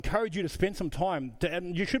encourage you to spend some time,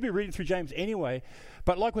 and you should be reading through James anyway,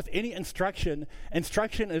 but like with any instruction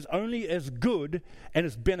is only as good and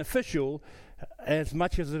as beneficial as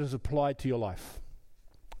much as it is applied to your life.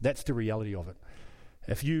 That's the reality of it.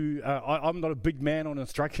 If you, I'm not a big man on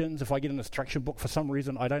instructions. If I get an instruction book, for some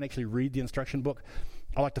reason, I don't actually read the instruction book.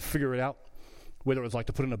 I like to figure it out, whether it's like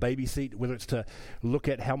to put in a baby seat, whether it's to look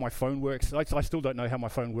at how my phone works. I still don't know how my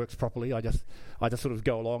phone works properly. I just sort of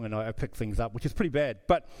go along and I pick things up, which is pretty bad.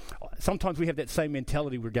 But sometimes we have that same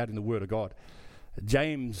mentality regarding the Word of God.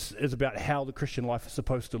 James is about how the Christian life is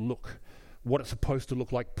supposed to look, what it's supposed to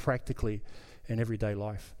look like practically in everyday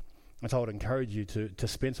life. And so I would encourage you to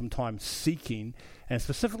spend some time seeking, and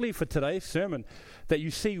specifically for today's sermon, that you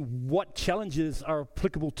see what challenges are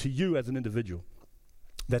applicable to you as an individual.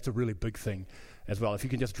 That's a really big thing as well. If you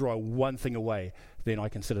can just draw one thing away, then I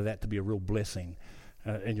consider that to be a real blessing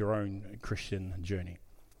in your own Christian journey.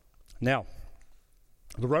 Now,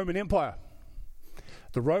 the Roman Empire.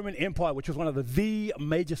 The Roman Empire, which was one of the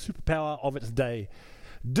major superpower of its day,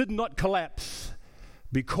 did not collapse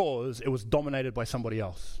because it was dominated by somebody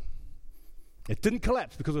else. It didn't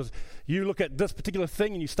collapse because you look at this particular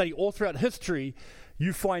thing and you study all throughout history,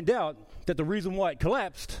 you find out that the reason why it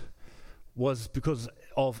collapsed was because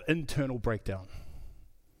of internal breakdown.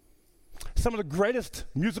 Some of the greatest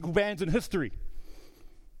musical bands in history,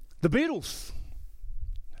 the Beatles.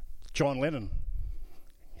 John Lennon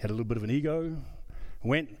had a little bit of an ego,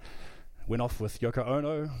 went off with Yoko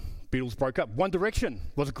Ono, Beatles broke up. One Direction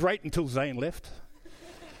was great until Zayn left.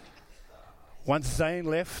 Once Zayn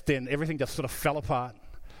left, then everything just sort of fell apart.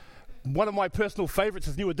 One of my personal favorites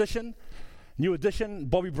is New Edition. New Edition,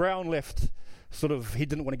 Bobby Brown left. He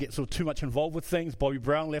didn't want to get too much involved with things. Bobby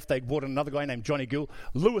Brown left. They brought in another guy named Johnny Gill.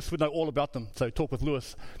 Lewis would know all about them, so talk with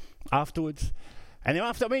Lewis afterwards. And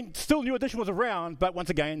then still New Edition was around, but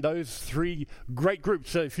once again, those three great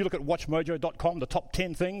groups. So if you look at WatchMojo.com, the top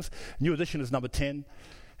 10 things, New Edition is number 10,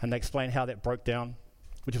 and they explain how that broke down,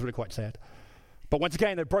 which is really quite sad. But once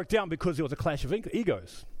again, they broke down because there was a clash of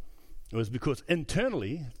egos. It was because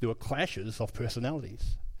internally there were clashes of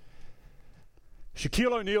personalities.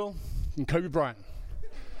 Shaquille O'Neal and Kobe Bryant.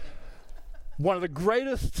 One of the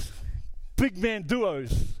greatest big man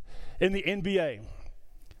duos in the NBA.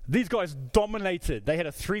 These guys dominated. They had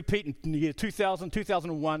a three-peat in the year 2000,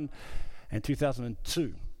 2001, and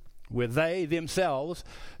 2002. Where they themselves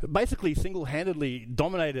basically single-handedly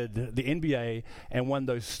dominated the NBA and won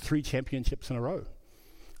those 3 championships in a row.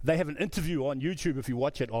 They have an interview on YouTube, if you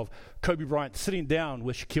watch it, of Kobe Bryant sitting down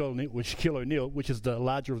with Shaquille O'Neal, which is the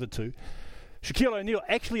larger of the two. Shaquille O'Neal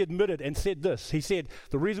actually admitted and said this. He said,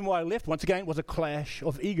 the reason why I left, once again, was a clash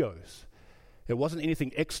of egos. It wasn't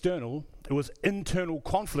anything external. It was internal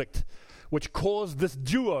conflict, which caused this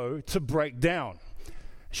duo to break down.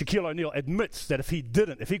 Shaquille O'Neal admits that if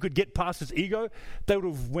he could get past his ego, they would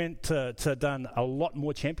have went to done a lot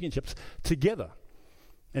more championships together.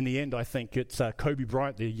 In the end, I think it's Kobe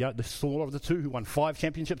Bryant, the smaller of the two, who won 5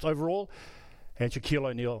 championships overall, and Shaquille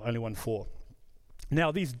O'Neal only won 4.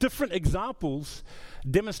 Now, these different examples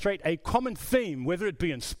demonstrate a common theme, whether it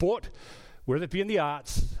be in sport, whether it be in the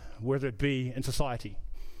arts, whether it be in society.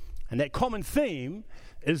 And that common theme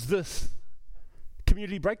is this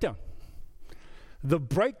community breakdown. The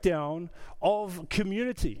breakdown of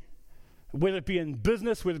community, whether it be in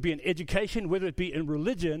business, whether it be in education, whether it be in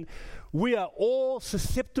religion, we are all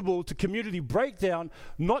susceptible to community breakdown,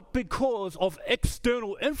 not because of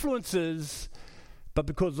external influences, but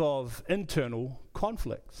because of internal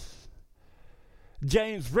conflicts.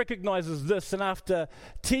 James recognizes this, and after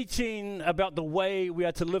teaching about the way we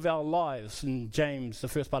are to live our lives in James, the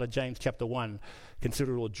first part of James chapter 1,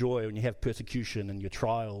 consider it all joy when you have persecution and your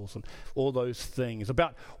trials and all those things,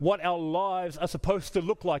 about what our lives are supposed to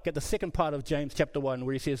look like at the second part of James chapter 1,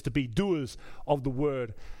 where he says to be doers of the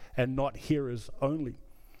word and not hearers only.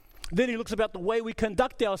 Then he looks about the way we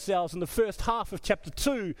conduct ourselves in the first half of chapter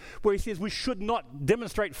 2, where he says we should not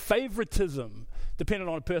demonstrate favoritism depending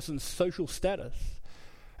on a person's social status.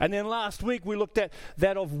 And then last week we looked at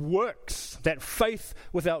that of works, that faith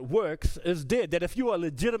without works is dead. That if you are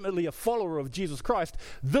legitimately a follower of Jesus Christ,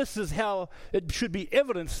 this is how it should be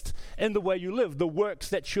evidenced in the way you live, the works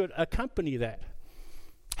that should accompany that.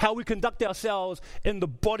 How we conduct ourselves in the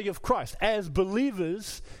body of Christ as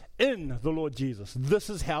believers in the Lord Jesus. This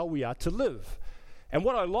is how we are to live. And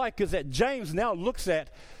what I like is that James now looks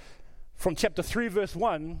at, from chapter 3 verse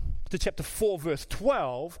 1 to chapter 4 verse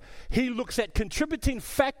 12, he looks at contributing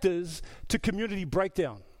factors to community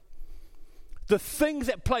breakdown. The things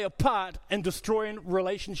that play a part in destroying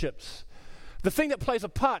relationships. The thing that plays a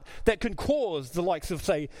part that can cause the likes of,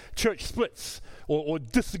 say, church splits or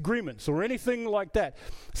disagreements or anything like that.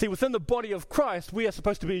 See, within the body of Christ, we are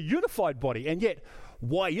supposed to be a unified body. And yet,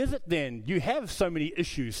 why is it then you have so many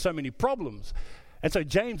issues, so many problems? And so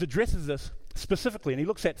James addresses this specifically, and he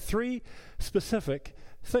looks at 3 specific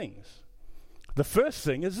things. The first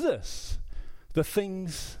thing is this: the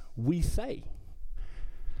things we say.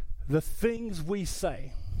 The things we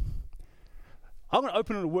say. I'm going to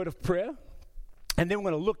open in a word of prayer, and then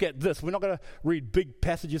we're going to look at this. We're not going to read big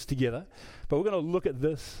passages together, but we're going to look at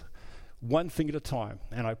this one thing at a time.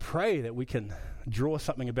 And I pray that we can draw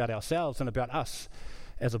something about ourselves and about us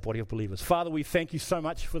as a body of believers. Father, we thank you so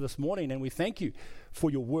much for this morning, and we thank you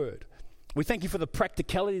for your word. We thank you for the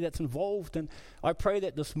practicality that's involved, and I pray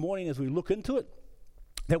that this morning as we look into it,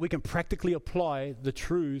 that we can practically apply the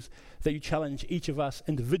truths that you challenge each of us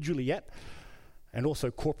individually at, and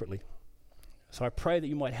also corporately. So I pray that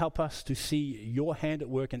you might help us to see your hand at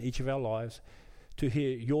work in each of our lives, to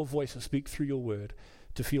hear your voice speak through your word,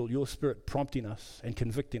 to feel your spirit prompting us and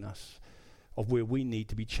convicting us of where we need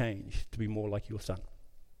to be changed to be more like your Son.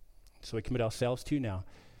 So we commit ourselves to you now,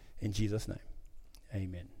 in Jesus' name.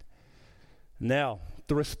 Amen. Now,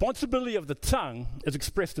 the responsibility of the tongue is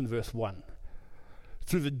expressed in verse 1.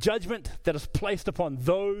 Through the judgment that is placed upon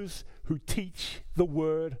those who teach the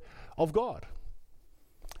word of God.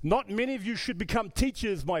 Not many of you should become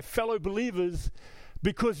teachers, my fellow believers,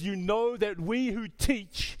 because you know that we who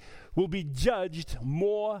teach will be judged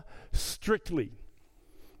more strictly.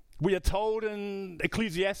 We are told in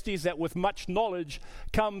Ecclesiastes that with much knowledge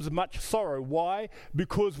comes much sorrow. Why?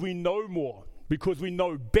 Because we know more. Because we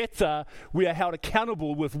know better, we are held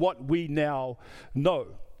accountable with what we now know.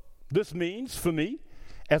 This means, for me,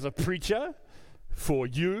 as a preacher, for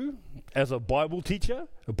you as a Bible teacher,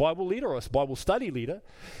 a Bible leader, or a Bible study leader,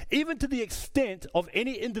 even to the extent of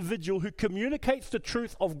any individual who communicates the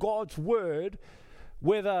truth of God's word,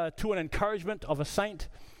 whether to an encouragement of a saint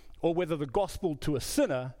or whether the gospel to a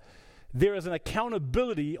sinner, there is an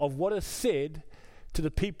accountability of what is said to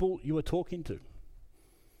the people you are talking to.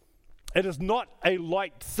 It is not a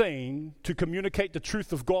light thing to communicate the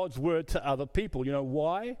truth of God's word to other people. You know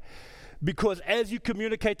why? Because as you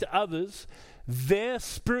communicate to others, their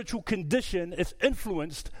spiritual condition is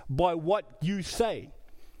influenced by what you say,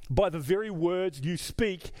 by the very words you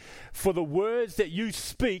speak. For the words that you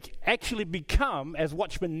speak actually become, as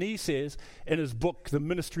Watchman Nee says in his book, The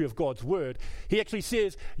Ministry of God's Word, he actually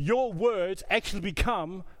says, your words actually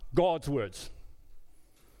become God's words.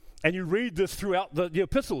 And you read this throughout the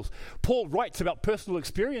epistles. Paul writes about personal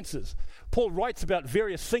experiences. Paul writes about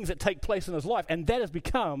various things that take place in his life, and that has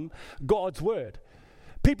become God's word.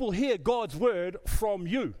 People hear God's word from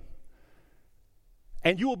you,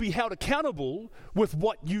 and you will be held accountable with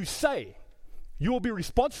what you say. You will be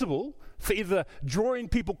responsible for either drawing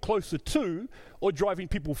people closer to or driving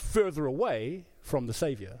people further away from the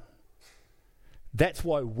Savior. That's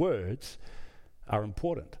why words are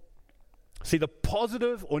important. See, the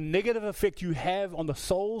positive or negative effect you have on the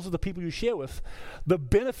souls of the people you share with, the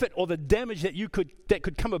benefit or the damage that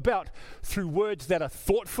could come about through words that are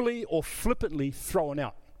thoughtfully or flippantly thrown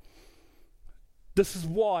out. This is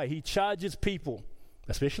why he charges people,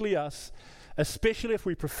 especially us, especially if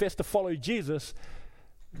we profess to follow Jesus,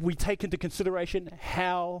 we take into consideration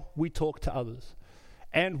how we talk to others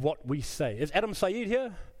and what we say. Is Adam Saeed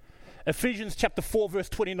here? Ephesians chapter 4, verse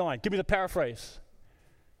 29. Give me the paraphrase.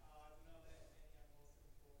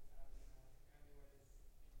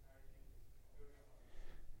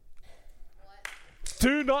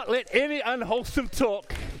 Do not let any unwholesome talk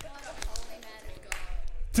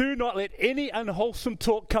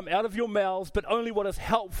come out of your mouths, but only what is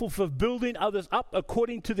helpful for building others up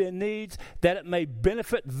according to their needs, that it may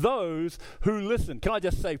benefit those who listen. Can I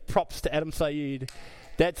just say props to Adam Saeed?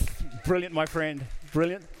 That's brilliant, my friend.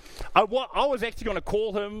 Brilliant. I was actually going to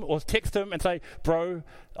call him or text him and say, bro,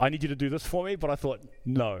 I need you to do this for me, but I thought,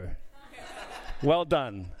 no. Well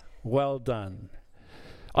done. Well done.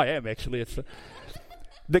 I am actually.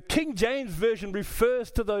 The King James Version refers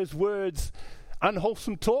to those words,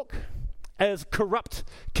 unwholesome talk, as corrupt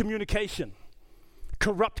communication.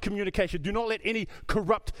 Corrupt communication. Do not let any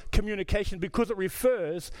corrupt communication, because it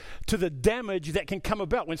refers to the damage that can come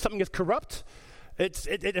about. When something is corrupt,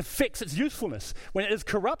 it affects its usefulness. When it is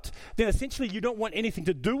corrupt, then essentially you don't want anything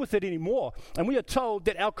to do with it anymore. And we are told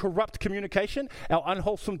that our corrupt communication, our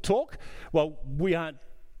unwholesome talk, well, we aren't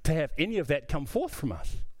to have any of that come forth from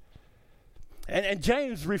us. And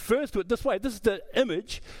James refers to it this way. This is the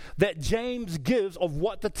image that James gives of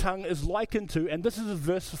what the tongue is likened to. And this is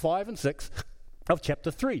verse 5 and 6. of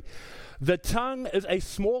chapter 3. The tongue is a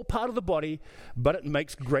small part of the body, but it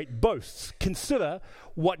makes great boasts. Consider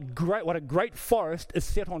what a great forest is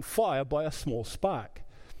set on fire by a small spark.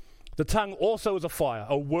 The tongue also is a fire,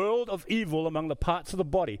 a world of evil among the parts of the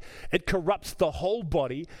body. It corrupts the whole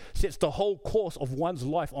body, sets the whole course of one's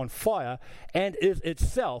life on fire, and is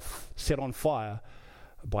itself set on fire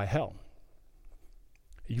by hell.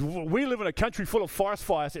 We live in a country full of forest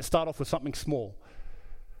fires that start off with something small.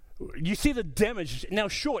 You see the damage. Now,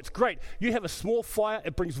 sure, it's great. You have a small fire,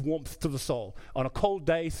 it brings warmth to the soul. On a cold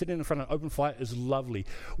day, sitting in front of an open fire is lovely.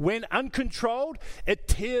 When uncontrolled, it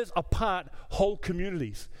tears apart whole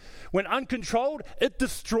communities. When uncontrolled, it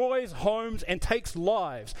destroys homes and takes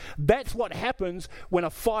lives. That's what happens when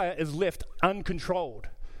a fire is left uncontrolled.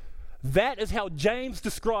 That is how James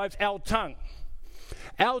describes our tongue.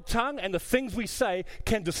 Our tongue and the things we say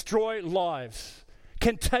can destroy lives,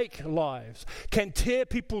 can take lives, can tear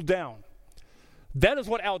people down. That is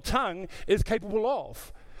what our tongue is capable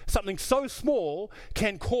of. Something so small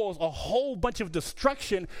can cause a whole bunch of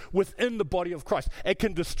destruction within the body of Christ. It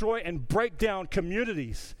can destroy and break down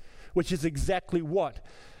communities, which is exactly what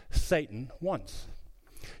Satan wants.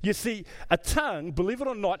 You see, a tongue, believe it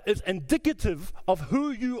or not, is indicative of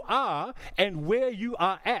who you are and where you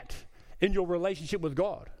are at in your relationship with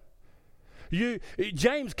God.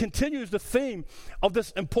 James continues the theme of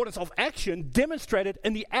this importance of action demonstrated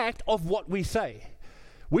in the act of what we say.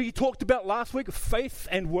 We talked about last week faith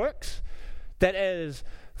and works, that as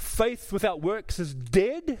faith without works is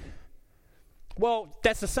dead. Well,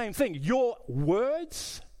 that's the same thing. Your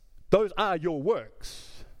words, those are your works.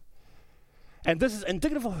 And this is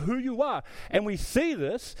indicative of who you are. And we see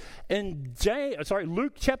this in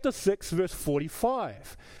Luke chapter 6, verse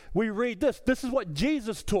 45. We read this. This is what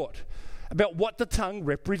Jesus taught about what the tongue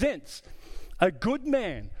represents. A good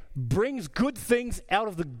man brings good things out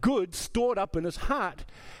of the good stored up in his heart,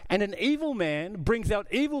 and an evil man brings out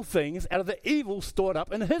evil things out of the evil stored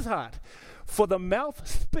up in his heart. For the mouth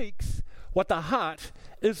speaks what the heart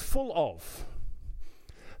is full of.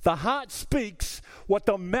 The heart speaks what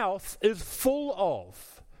the mouth is full of.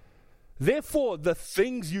 Therefore, the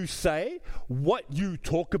things you say, what you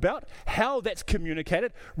talk about, how that's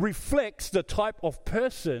communicated, reflects the type of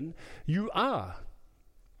person you are.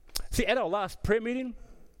 See, at our last prayer meeting,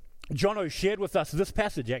 Jono shared with us this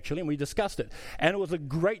passage, actually, and we discussed it. And it was a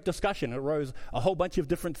great discussion. It arose a whole bunch of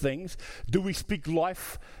different things. Do we speak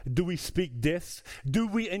life? Do we speak death? Do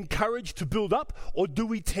we encourage to build up? Or do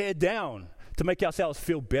we tear down to make ourselves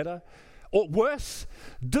feel better? Or worse,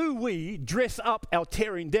 do we dress up our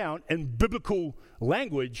tearing down in biblical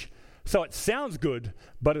language so it sounds good,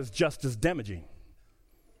 but is just as damaging?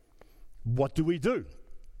 What do we do?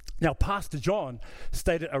 Now, Pastor John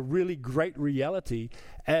stated a really great reality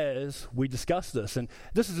as we discuss this. And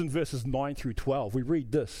this is in verses 9 through 12. We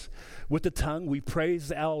read this. With the tongue we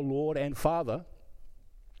praise our Lord and Father,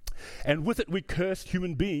 and with it we curse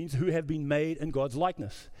human beings who have been made in God's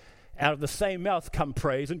likeness. Out of the same mouth come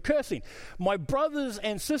praise and cursing. My brothers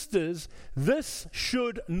and sisters, this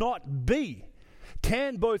should not be.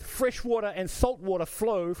 Can both fresh water and salt water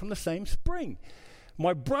flow from the same spring?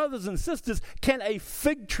 My brothers and sisters, can a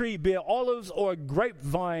fig tree bear olives or a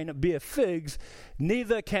grapevine bear figs?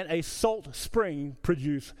 Neither can a salt spring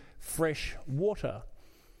produce fresh water.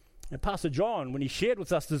 And Pastor John, when he shared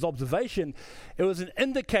with us this observation, it was an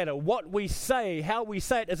indicator. What we say, how we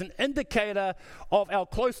say it, is an indicator of our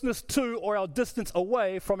closeness to or our distance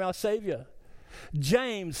away from our Savior.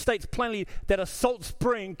 James states plainly that a salt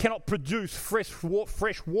spring cannot produce fresh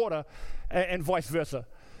water, and vice versa.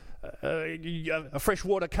 A fresh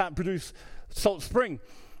water can't produce salt spring,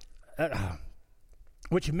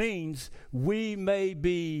 which means we may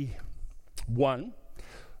be, one,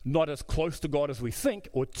 not as close to God as we think,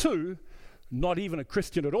 or two, not even a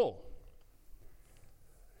Christian at all.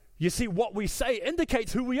 You see, what we say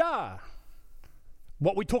indicates who we are.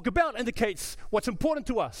 What we talk about indicates what's important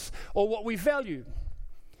to us or what we value.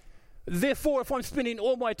 Therefore, if I'm spending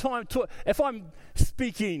all my time, if I'm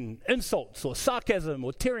speaking insults or sarcasm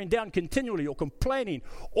or tearing down continually or complaining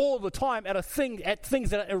all the time at things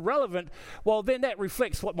that are irrelevant, well, then that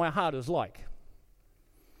reflects what my heart is like.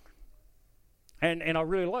 And I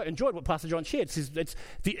really enjoyed what Pastor John shared.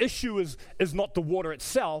 The issue is not the water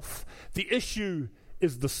itself. The issue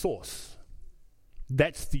is the source.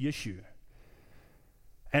 That's the issue.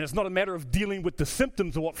 And it's not a matter of dealing with the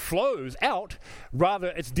symptoms of what flows out. Rather,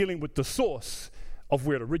 it's dealing with the source of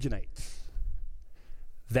where it originates.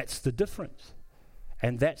 That's the difference.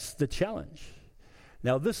 And that's the challenge.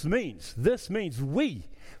 Now this means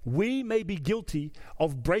we may be guilty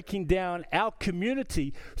of breaking down our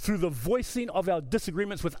community through the voicing of our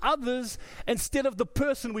disagreements with others instead of the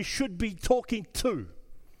person we should be talking to.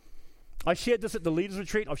 I shared this at the leaders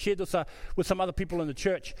retreat. I've shared this with some other people in the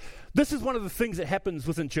church. This is one of the things that happens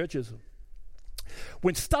within churches.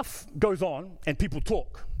 When stuff goes on and people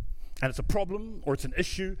talk, and it's a problem or it's an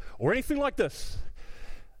issue or anything like this,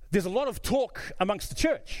 there's a lot of talk amongst the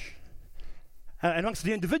church, amongst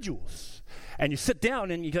the individuals. And you sit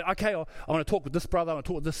down and you go, okay, I want to talk with this brother, I want to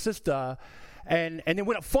talk with this sister. And then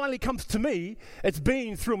when it finally comes to me, it's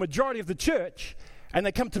been through a majority of the church, and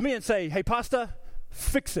they come to me and say, hey, pastor,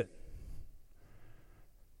 fix it.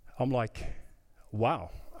 I'm like,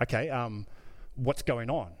 wow, okay, what's going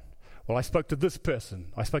on? Well, I spoke to this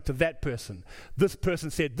person, I spoke to that person, this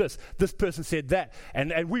person said this person said that,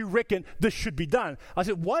 and we reckon this should be done. I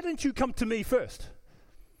said, why didn't you come to me first?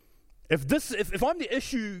 If I'm the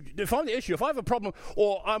issue, if I have a problem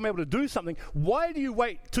or I'm able to do something, why do you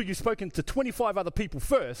wait till you've spoken to 25 other people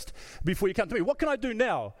first before you come to me? What can I do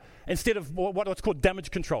now instead of what's called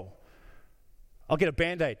damage control? I'll get a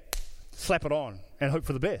Band-Aid, slap it on, and hope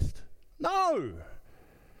for the best. No.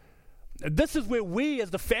 This is where we,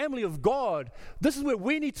 as the family of God, this is where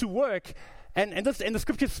we need to work, and the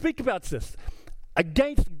scriptures speak about this,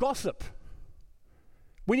 against gossip.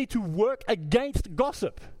 We need to work against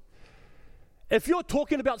gossip. If you're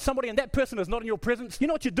talking about somebody and that person is not in your presence, you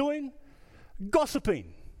know what you're doing?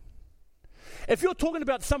 Gossiping. If you're talking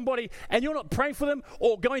about somebody and you're not praying for them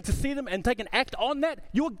or going to see them and take an act on that,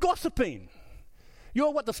 you're gossiping.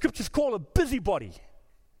 You're what the scriptures call a busybody.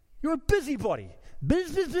 You're a busybody.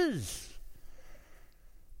 Biz.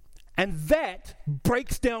 And that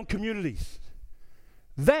breaks down communities.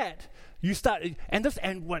 That you start,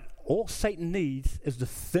 and what all Satan needs is the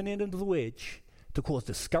thin end of the wedge to cause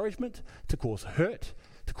discouragement, to cause hurt,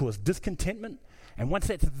 to cause discontentment. And once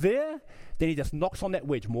that's there, then he just knocks on that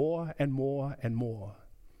wedge more and more and more.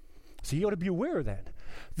 So you got to be aware of that.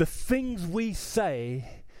 The things we say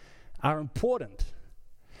are important.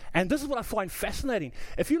 And this is what I find fascinating.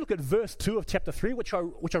 If you look at verse 2 of chapter 3, which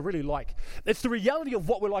I really like, it's the reality of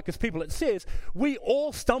what we're like as people. It says, we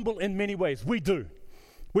all stumble in many ways. We do.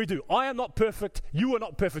 I am not perfect. You are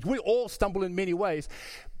not perfect. We all stumble in many ways.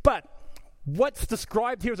 But what's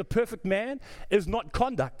described here as a perfect man is not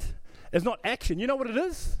conduct, is not action. You know what it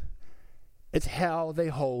is? It's how they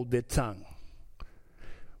hold their tongue.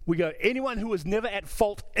 We go, anyone who is never at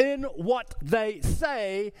fault in what they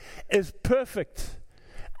say is perfect,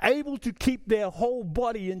 able to keep their whole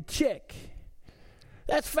body in check.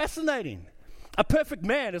 That's fascinating. A perfect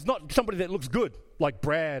man is not somebody that looks good, like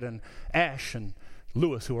Brad and Ash and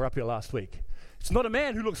Lewis, who were up here last week. It's not a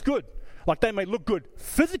man who looks good, like they may look good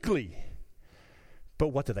physically, but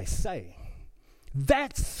what do they say?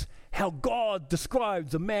 That's how God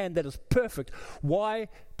describes a man that is perfect. Why?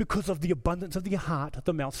 Because of the abundance of the heart,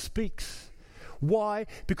 the mouth speaks. Why?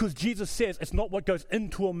 Because Jesus says it's not what goes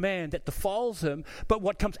into a man that defiles him, but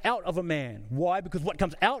what comes out of a man. Why? Because what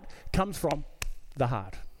comes out comes from the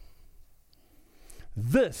heart.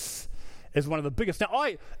 This is one of the biggest. Now,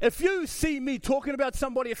 if you see me talking about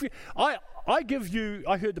somebody, I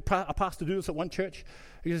heard a pastor do this at one church.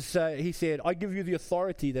 He said, I give you the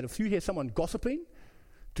authority that if you hear someone gossiping,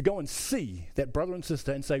 to go and see that brother and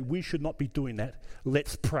sister and say, we should not be doing that.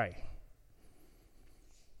 Let's pray.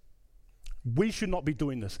 We should not be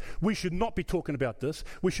doing this. We should not be talking about this.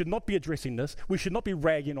 We should not be addressing this. We should not be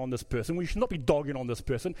ragging on this person. We should not be dogging on this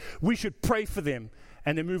person. We should pray for them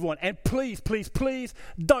and then move on. And please, please, please,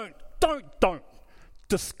 don't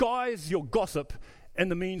disguise your gossip in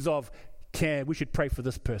the means of, we should pray for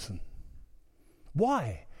this person.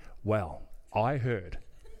 Why? Well, I heard.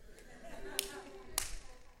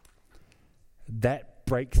 That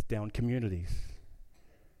breaks down communities.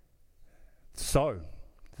 So,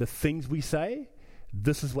 the things we say,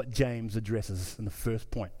 this is what James addresses in the first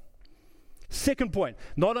point. Second point,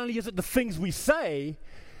 not only is it the things we say,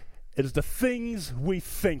 it is the things we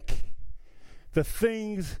think. The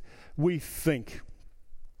things we think.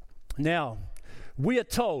 Now, we are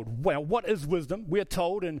told, well, what is wisdom? We are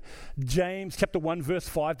told in James chapter 1 verse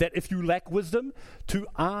 5 that if you lack wisdom, to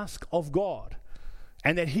ask of God.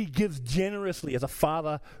 And that he gives generously as a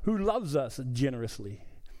father who loves us generously.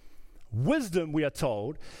 Wisdom, we are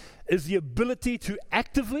told, is the ability to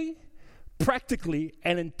actively, practically,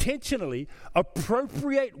 and intentionally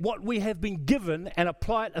appropriate what we have been given and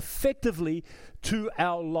apply it effectively to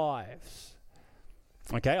our lives.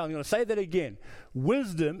 Okay, I'm going to say that again.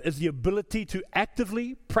 Wisdom is the ability to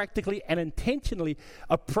actively, practically, and intentionally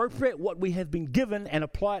appropriate what we have been given and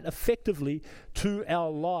apply it effectively to our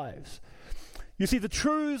lives. You see, the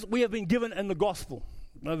truths we have been given in the gospel,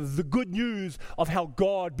 the good news of how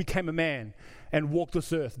God became a man and walked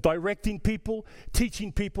this earth, directing people,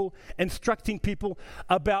 teaching people, instructing people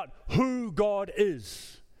about who God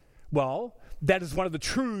is. Well, that is one of the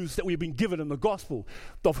truths that we've been given in the gospel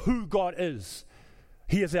of who God is.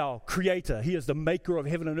 He is our creator. He is the maker of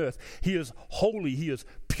heaven and earth. He is holy. He is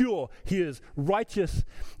pure. He is righteous,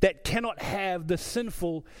 that cannot have the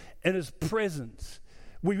sinful in his presence.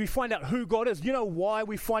 We find out who God is. You know why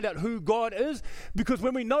we find out who God is? Because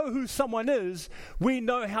when we know who someone is, we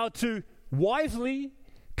know how to wisely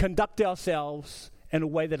conduct ourselves in a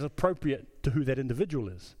way that is appropriate to who that individual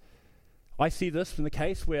is. I see this in the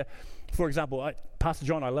case where, for example, Pastor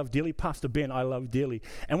John I love dearly, Pastor Ben I love dearly.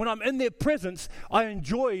 And when I'm in their presence, I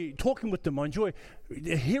enjoy talking with them. I enjoy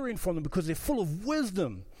hearing from them because they're full of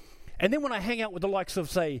wisdom. And then when I hang out with the likes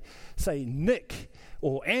of, say Nick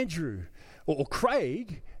or Andrew or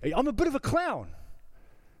Craig, I'm a bit of a clown.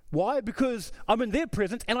 Why? Because I'm in their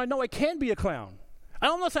presence and I know I can be a clown.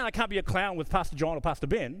 And I'm not saying I can't be a clown with Pastor John or Pastor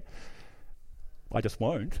Ben. I just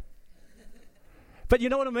won't. But you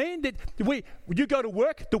know what I mean? When you go to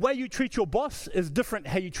work, the way you treat your boss is different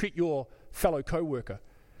how you treat your fellow co-worker.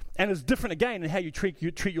 And it's different again in how you treat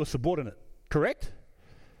your subordinate. Correct?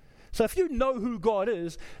 So if you know who God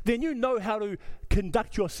is, then you know how to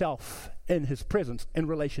conduct yourself in his presence in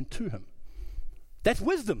relation to him. That's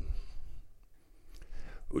wisdom.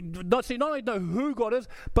 Not only know who God is,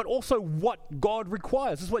 but also what God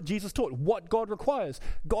requires. This is what Jesus taught, what God requires.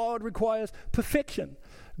 God requires perfection.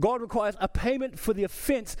 God requires a payment for the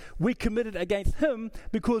offense we committed against him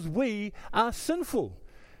because we are sinful.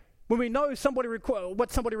 When we know what somebody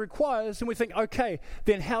requires, and we think, okay,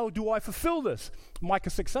 then how do I fulfill this?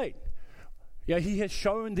 Micah 6:8. Yeah, he has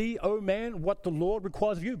shown thee, O man, what the Lord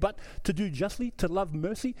requires of you, but to do justly, to love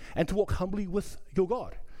mercy, and to walk humbly with your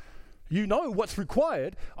God. You know what's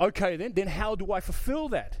required. Okay, then how do I fulfill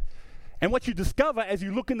that? And what you discover as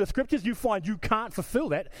you look in the scriptures, you find you can't fulfill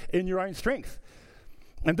that in your own strength.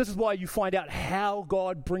 And this is why you find out how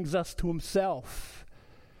God brings us to himself.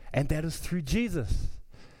 And that is through Jesus.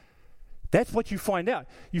 That's what you find out.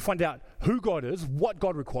 You find out who God is, what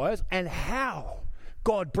God requires, and how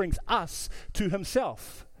God brings us to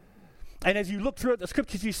himself. And as you look through the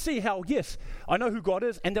scriptures, you see how, yes, I know who God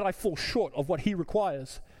is, and that I fall short of what he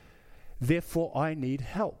requires. Therefore, I need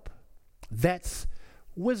help. That's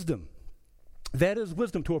wisdom. That is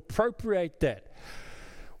wisdom, to appropriate that.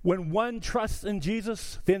 When one trusts in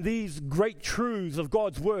Jesus, then these great truths of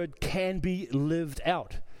God's word can be lived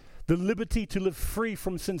out. The liberty to live free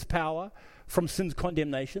from sin's power, from sin's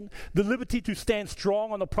condemnation, the liberty to stand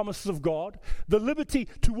strong on the promises of God, the liberty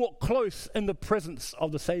to walk close in the presence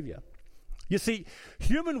of the Savior. You see,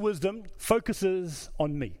 human wisdom focuses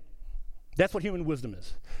on me. That's what human wisdom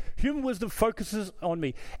is. Human wisdom focuses on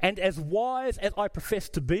me. And as wise as I profess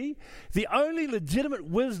to be, the only legitimate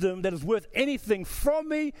wisdom that is worth anything from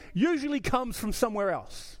me usually comes from somewhere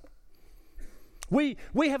else. We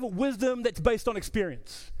have a wisdom that's based on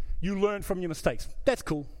experience. You learn from your mistakes. That's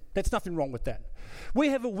cool. There's nothing wrong with that. We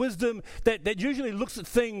have a wisdom that usually looks at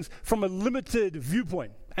things from a limited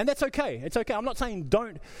viewpoint. And that's okay. It's okay. I'm not saying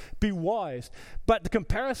don't be wise. But the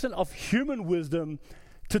comparison of human wisdom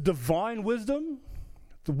to divine wisdom,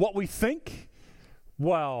 to what we think,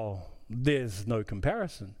 well, there's no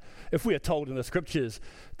comparison. If we are told in the scriptures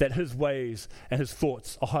that his ways and his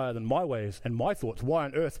thoughts are higher than my ways and my thoughts, why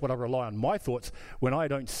on earth would I rely on my thoughts when I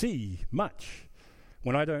don't see much?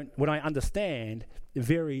 When I understand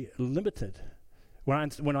very limited? When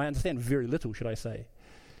I understand very little, should I say?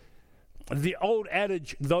 The old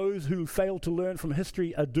adage, those who fail to learn from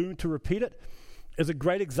history are doomed to repeat it, is a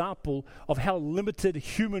great example of how limited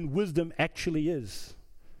human wisdom actually is.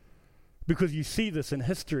 Because you see this in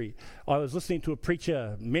history. I was listening to a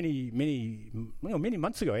preacher many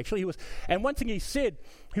months ago, actually. And one thing he said,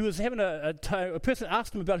 he was having a person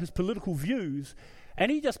asked him about his political views,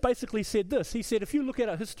 and he just basically said this. He said, if you look at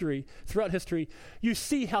our history, throughout history, you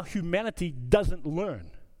see how humanity doesn't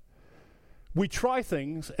learn. We try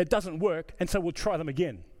things, it doesn't work, and so we'll try them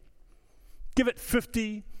again. Give it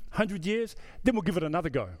 50, 100 years, then we'll give it another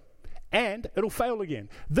go. And it'll fail again.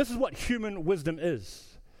 This is what human wisdom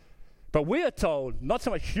is. But we are told not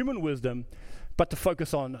so much human wisdom, but to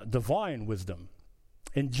focus on divine wisdom.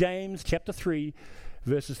 In James chapter 3,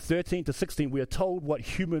 verses 13 to 16, we are told what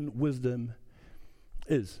human wisdom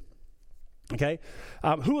is. Okay?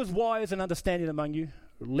 Who is wise and understanding among you?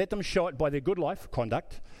 Let them show it by their good life,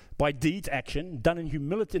 conduct, by deeds, action, done in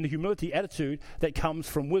humility, in the humility attitude that comes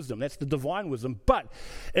from wisdom. That's the divine wisdom. But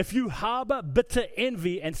if you harbor bitter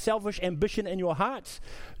envy and selfish ambition in your hearts,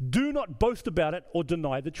 do not boast about it or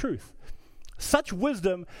deny the truth. Such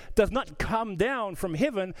wisdom does not come down from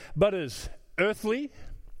heaven, but is earthly,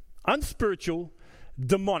 unspiritual,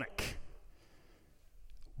 demonic.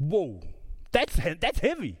 Whoa, that's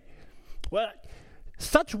heavy. Well,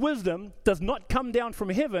 such wisdom does not come down from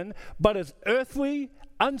heaven, but is earthly,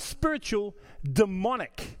 unspiritual,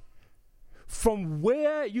 demonic. From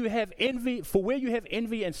where you have envy,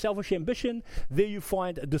 and selfish ambition, there you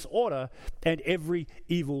find disorder and every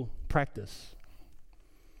evil practice.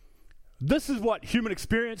 This is what human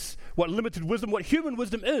experience, what limited wisdom, what human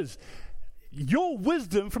wisdom is. Your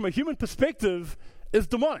wisdom from a human perspective is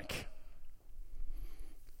demonic.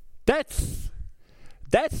 That's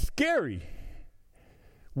scary.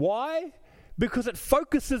 Why? Because it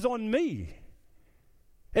focuses on me.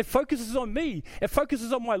 It focuses on me. It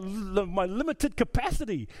focuses on my limited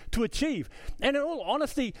capacity to achieve. And in all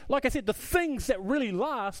honesty, like I said, the things that really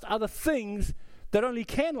last are the things that only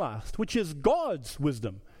can last, which is God's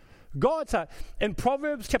wisdom. God's heart. In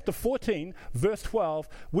Proverbs chapter 14, verse 12,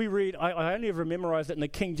 we read, I only ever memorized it in the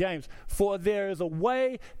King James, "For there is a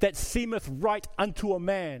way that seemeth right unto a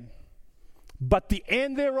man, but the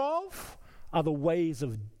end thereof are the ways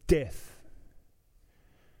of death."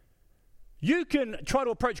 You can try to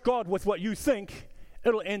approach God with what you think,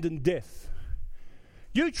 it'll end in death.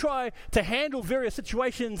 You try to handle various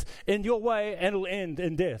situations in your way, and it'll end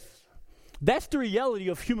in death. That's the reality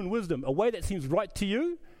of human wisdom. A way that seems right to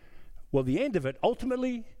you, well, the end of it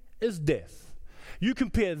ultimately is death. You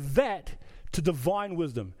compare that to divine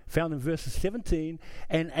wisdom, found in verses 17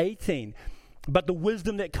 and 18. But the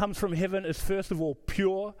wisdom that comes from heaven is first of all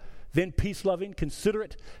pure, then peace-loving,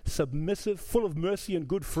 considerate, submissive, full of mercy and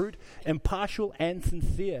good fruit, impartial and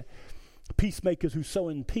sincere. Peacemakers who sow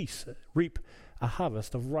in peace reap a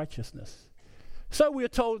harvest of righteousness. So we are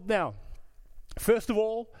told now, first of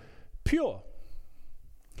all, pure.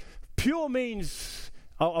 Pure means,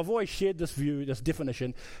 I've always shared this view, this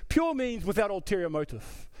definition. Pure means without ulterior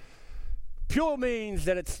motive. Pure means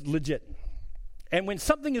that it's legit. And when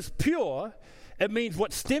something is pure, it means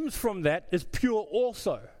what stems from that is pure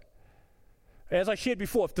also. As I shared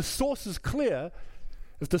before, if the source is clear,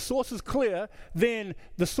 then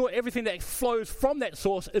everything that flows from that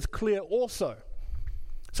source is clear also.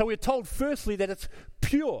 So we're told firstly that it's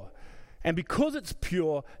pure. And because it's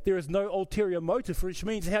pure, there is no ulterior motive, which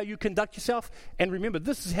means how you conduct yourself. And remember,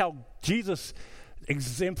 this is how Jesus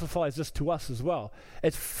exemplifies this to us as well.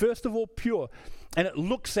 It's first of all pure, and it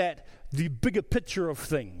looks at the bigger picture of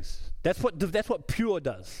things. That's what pure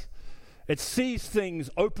does. It sees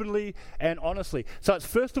things openly and honestly. So it's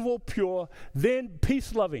first of all pure, then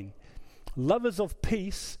peace-loving. Lovers of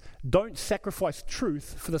peace don't sacrifice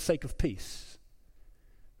truth for the sake of peace.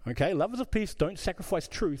 Okay, lovers of peace don't sacrifice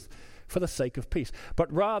truth for the sake of peace,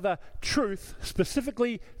 but rather truth,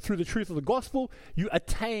 specifically through the truth of the gospel, you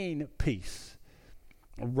attain peace.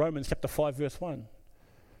 Romans chapter 5 verse 1.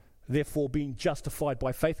 Therefore, being justified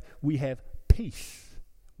by faith, we have peace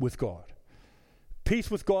with God.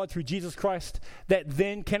 Peace with God through Jesus Christ that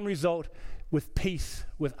then can result with peace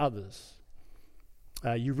with others.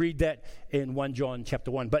 You read that in 1 John chapter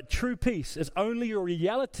 1. But true peace is only a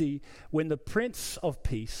reality when the Prince of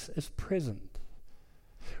Peace is present.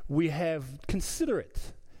 We have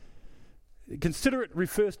considerate. Considerate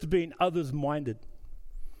refers to being others-minded.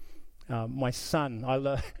 My son,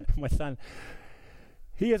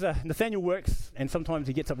 Nathaniel works, and sometimes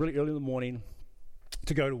he gets up really early in the morning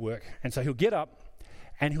to go to work. And so he'll get up,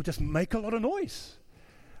 and he'll just make a lot of noise.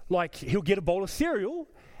 Like, he'll get a bowl of cereal,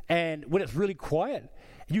 and when it's really quiet,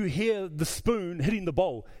 you hear the spoon hitting the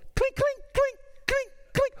bowl. Clink, clink, clink, clink,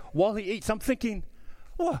 clink. While he eats, I'm thinking,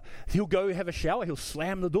 he'll go have a shower, he'll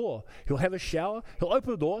slam the door. He'll have a shower, he'll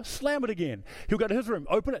open the door, slam it again. He'll go to his room,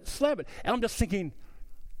 open it, slam it. And I'm just thinking,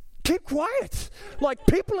 keep quiet. Like,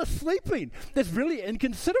 people are sleeping. It's really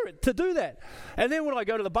inconsiderate to do that. And then when I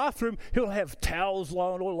go to the bathroom, he'll have towels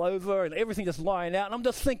lying all over and everything just lying out. And I'm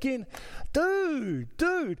just thinking,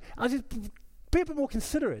 dude, I just be a bit more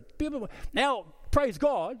considerate. Now, praise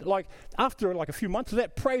God, like after like a few months of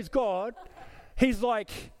that, praise God, he's like,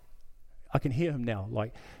 I can hear him now.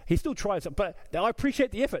 Like, he still tries it, but I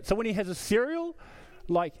appreciate the effort. So when he has a cereal,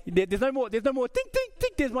 like there's no more ding, ding,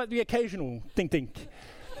 ding. There's like the occasional ding, ding.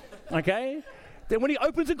 Okay? Then when he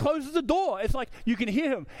opens and closes the door, it's like you can hear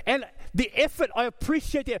him. And the effort, I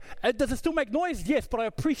appreciate the effort. Does it still make noise? Yes, but I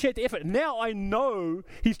appreciate the effort. Now I know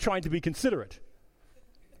he's trying to be considerate.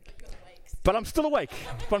 But I'm still awake.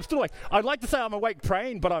 I'd like to say I'm awake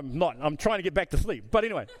praying, but I'm not. I'm trying to get back to sleep. But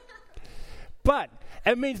anyway. But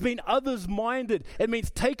it means being others-minded. It means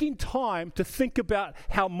taking time to think about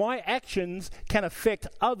how my actions can affect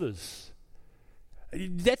others.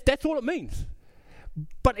 That's all it means.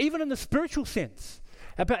 but even in the spiritual sense,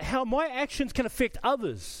 about how my actions can affect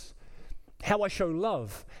others, how I show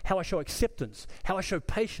love, how I show acceptance, how I show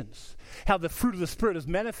patience, how the fruit of the Spirit is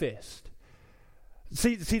manifest.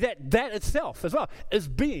 See that itself as well is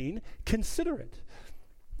being considerate.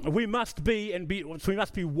 We must be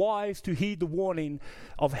wise to heed the warning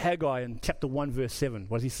of Haggai in chapter 1 verse 7.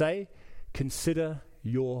 What does he say? Consider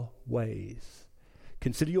your ways.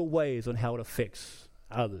 Consider your ways on how it affects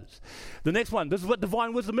others. The next one, this is what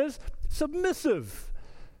divine wisdom is. Submissive.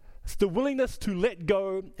 It's the willingness to let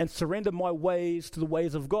go and surrender my ways to the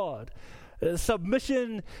ways of God.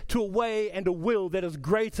 Submission to a way and a will that is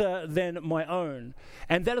greater than my own.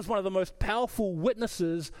 And that is one of the most powerful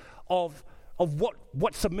witnesses of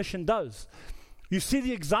what submission does. You see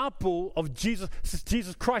the example of Jesus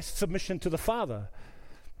Christ's submission to the Father.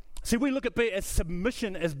 See, we look at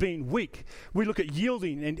submission as being weak. We look at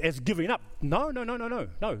yielding and as giving up. No,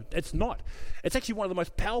 it's not. It's actually one of the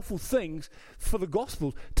most powerful things for the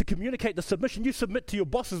gospel to communicate the submission. You submit to your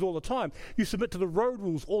bosses all the time. You submit to the road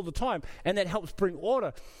rules all the time, and that helps bring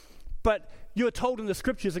order. But you're told in the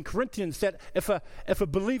scriptures in Corinthians that if a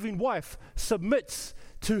believing wife submits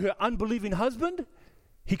to her unbelieving husband,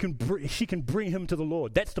 she can bring him to the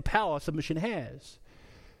Lord. That's the power submission has.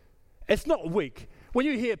 It's not weak. When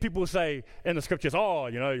you hear people say in the scriptures,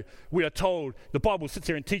 we are told, the Bible sits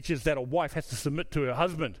there and teaches that a wife has to submit to her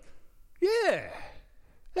husband. Yeah,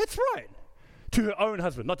 that's right. To her own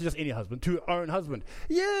husband, not just any husband, to her own husband.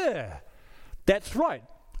 Yeah, that's right.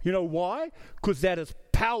 You know why? Because that is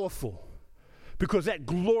powerful. Because that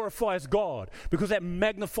glorifies God. Because that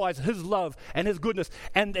magnifies His love and His goodness.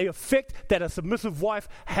 And the effect that a submissive wife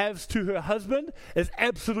has to her husband is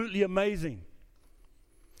absolutely amazing.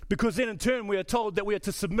 Because then in turn we are told that we are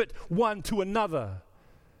to submit one to another.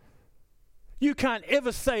 You can't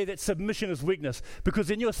ever say that submission is weakness, because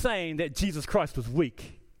then you're saying that Jesus Christ was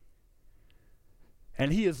weak.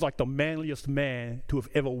 And He is like the manliest man to have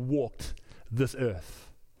ever walked this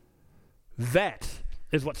earth. That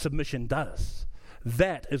is what submission does.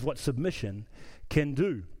 That is what submission can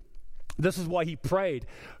do. This is why He prayed,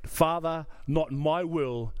 Father, not my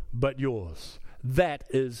will, but yours. That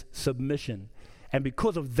is submission. And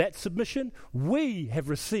because of that submission, we have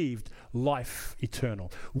received life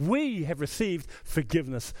eternal. We have received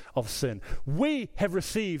forgiveness of sin. We have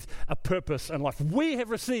received a purpose in life. We have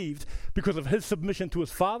received, because of His submission to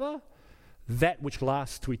His Father, that which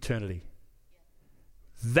lasts to eternity.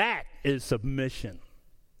 That is submission.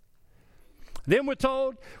 Then we're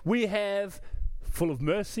told we have full of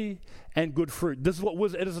mercy and good fruit. This is what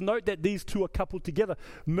it is a note that these two are coupled together.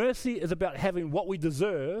 Mercy is about having what we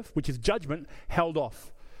deserve, which is judgment, held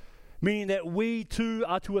off. Meaning that we too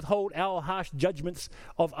are to withhold our harsh judgments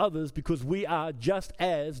of others because we are just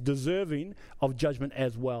as deserving of judgment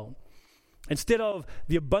as well. Instead of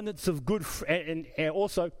the abundance of good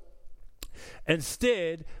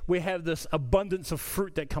instead we have this abundance of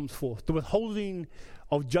fruit that comes forth. The withholding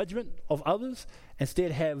of judgment of others,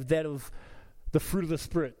 instead have that of the fruit of the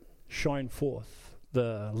Spirit shine forth.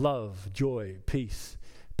 The love, joy, peace,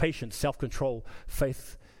 patience, self-control,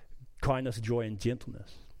 faith, kindness, joy, and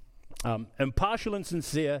gentleness. Impartial and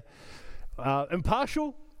sincere.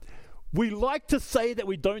 Impartial, we like to say that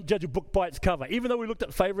we don't judge a book by its cover. Even though we looked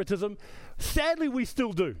at favoritism, sadly we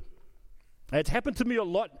still do. It's happened to me a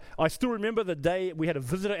lot. I still remember the day we had a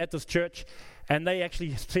visitor at this church, and they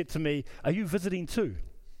actually said to me, "Are you visiting too?"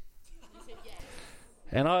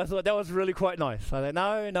 And I thought that was really quite nice. I thought,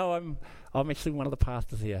 no, I'm actually one of the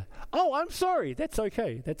pastors here. Oh, I'm sorry. That's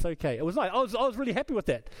okay. It was nice. I was really happy with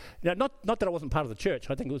that. Not that I wasn't part of the church.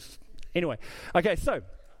 I think it was anyway. Okay,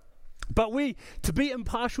 but to be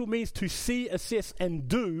impartial means to see, assess, and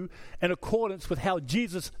do in accordance with how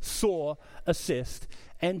Jesus saw, assessed,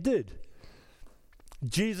 and did.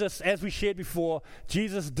 Jesus, as we shared before,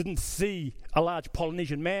 Jesus didn't see a large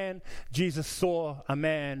Polynesian man. Jesus saw a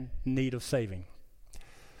man in need of saving.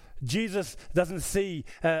 Jesus doesn't see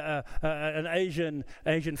an Asian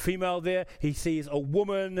female there. He sees a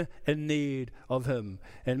woman in need of Him.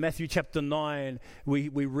 In Matthew chapter 9, we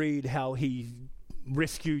read how He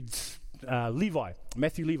rescued Levi,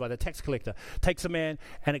 the tax collector, takes a man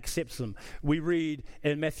and accepts him. We read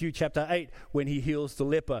in Matthew chapter 8 when He heals the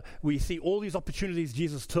leper. We see all these opportunities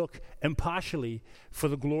Jesus took impartially for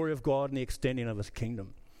the glory of God and the extending of His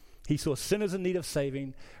kingdom. He saw sinners in need of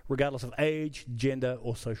saving, regardless of age, gender,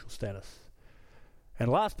 or social status. And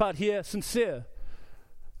last part here, sincere.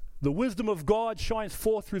 The wisdom of God shines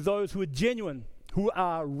forth through those who are genuine, who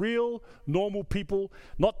are real, normal people,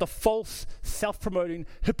 not the false, self-promoting,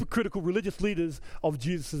 hypocritical religious leaders of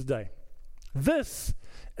Jesus' day. This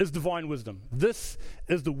is divine wisdom. This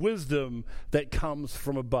is the wisdom that comes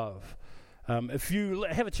from above. If you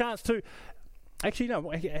have a chance to, actually,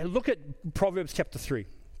 no, look at Proverbs chapter 3.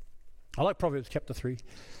 I like Proverbs chapter 3.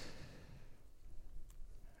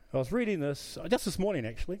 I was reading this just this morning,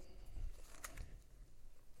 actually.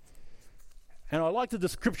 And I like the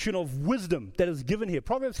description of wisdom that is given here.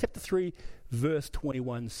 Proverbs chapter 3, verse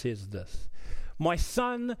 21 says this. My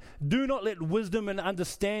son, do not let wisdom and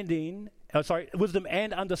understanding out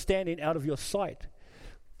of your sight.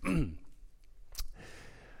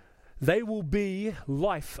 They will be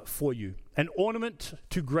life for you, an ornament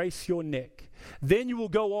to grace your neck. Then you will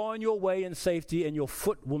go on your way in safety, and your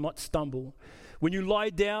foot will not stumble. When you lie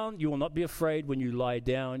down, you will not be afraid. When you lie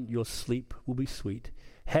down, your sleep will be sweet.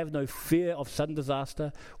 Have no fear of sudden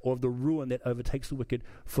disaster or of the ruin that overtakes the wicked,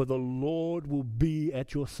 for the Lord will be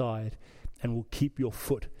at your side and will keep your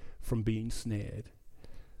foot from being snared.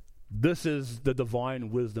 This is the divine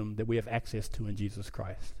wisdom that we have access to in Jesus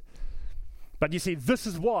Christ. But you see, this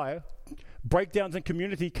is why breakdowns in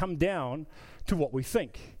community come down to what we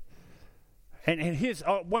think. And here's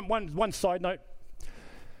one side note.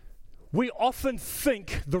 We often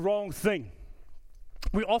think the wrong thing.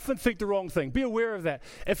 We often think the wrong thing. Be aware of that.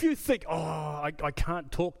 If you think, I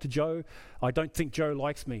can't talk to Joe, I don't think Joe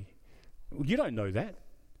likes me. Well, you don't know that.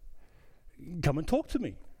 Come and talk to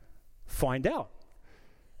me. Find out.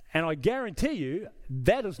 And I guarantee you,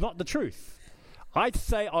 that is not the truth. I'd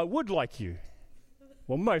say I would like you.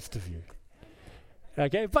 Well, most of you.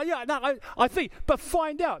 Okay? But yeah, no, I think, but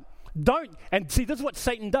find out. Don't, and see, this is what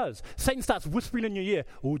Satan does. Satan starts whispering in your ear,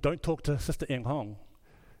 don't talk to Sister Eng Hong.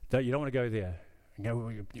 You don't want to go there. Yeah,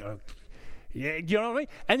 you know what I mean?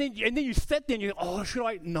 And then you sit there and you go, should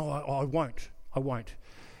I? No, I won't.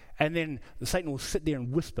 And then Satan will sit there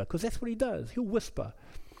and whisper, because that's what he does. He'll whisper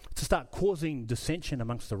to start causing dissension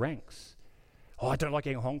amongst the ranks. I don't like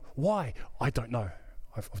Eng Hong. Why? I don't know.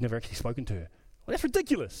 I've never actually spoken to her. Well, that's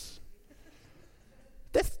ridiculous.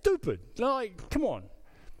 That's stupid. Come on.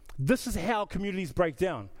 This is how communities break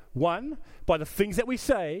down. One, by the things that we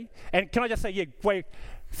say. And can I just say,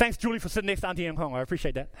 thanks, Julie, for sitting next to Auntie Eng Hong. I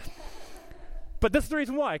appreciate that. But this is the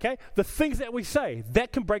reason why, okay? The things that we say,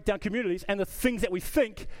 that can break down communities, and the things that we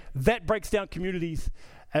think, that breaks down communities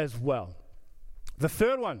as well. The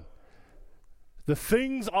third one, the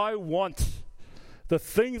things I want. The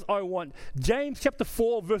things I want. James chapter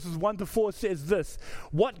 4, verses 1 to 4 says this.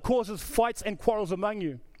 What causes fights and quarrels among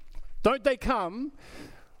you? Don't they come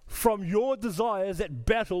from your desires that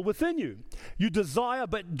battle within you? You desire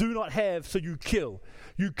but do not have, so you kill.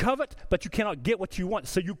 You covet but you cannot get what you want,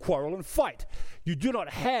 so you quarrel and fight. You do not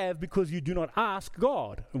have because you do not ask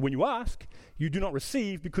God. And when you ask, you do not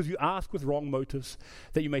receive because you ask with wrong motives,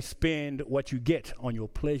 that you may spend what you get on your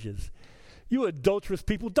pleasures. You adulterous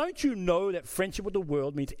people, don't you know that friendship with the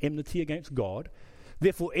world means enmity against God?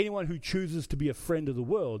 Therefore, anyone who chooses to be a friend of the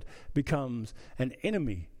world becomes an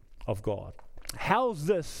enemy of God. How's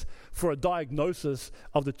this for a diagnosis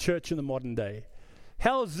of the church in the modern day?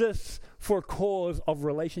 How's this for a cause of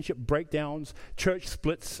relationship breakdowns, church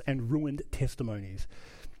splits, and ruined testimonies?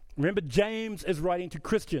 Remember, James is writing to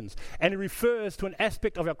Christians, and he refers to an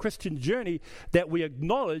aspect of our Christian journey that we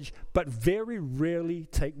acknowledge but very rarely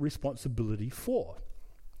take responsibility for.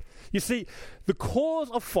 You see, the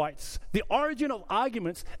cause of fights, the origin of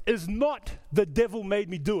arguments, is not the devil made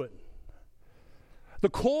me do it. The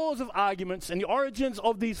cause of arguments and the origins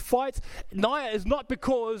of these fights, Naya, is not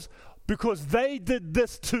because they did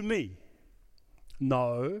this to me.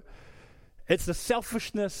 No, it's the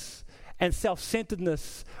selfishness and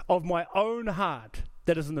self-centeredness of my own heart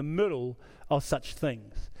that is in the middle of such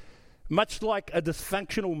things. Much like a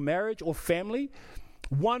dysfunctional marriage or family,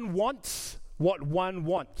 one wants what one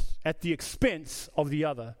wants at the expense of the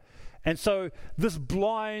other. And so this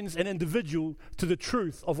blinds an individual to the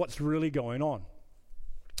truth of what's really going on.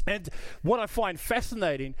 And what I find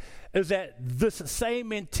fascinating is that this same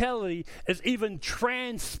mentality is even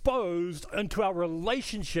transposed into our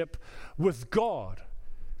relationship with God.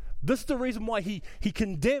 This is the reason why he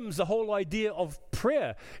condemns the whole idea of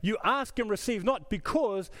prayer. You ask and receive not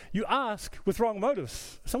because you ask with wrong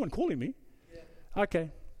motives. Someone calling me? Yeah.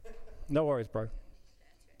 Okay. No worries, bro.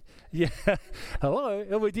 Yeah. Hello.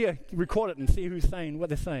 Oh, dear. Record it and see who's saying what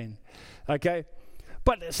they're saying. Okay.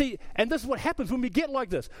 But see, and this is what happens when we get like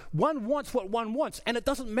this. One wants what one wants, and it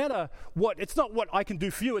doesn't matter it's not what I can do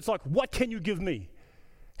for you. It's like, what can you give me?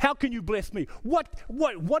 How can you bless me? What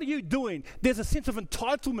are you doing? There's a sense of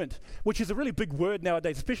entitlement, which is a really big word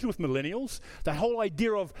nowadays, especially with millennials. The whole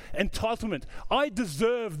idea of entitlement. I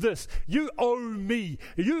deserve this. You owe me.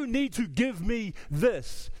 You need to give me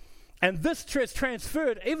this. And this is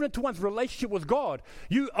transferred even into one's relationship with God.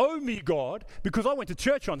 You owe me, God, because I went to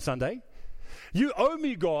church on Sunday. You owe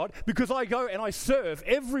me, God, because I go and I serve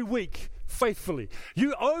every week faithfully.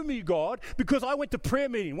 You owe me, God, because I went to prayer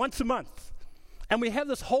meeting once a month. And we have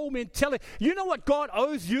this whole mentality. You know what God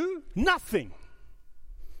owes you? Nothing.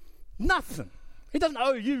 Nothing. He doesn't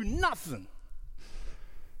owe you nothing.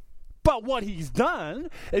 But what he's done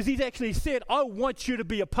is he's actually said, I want you to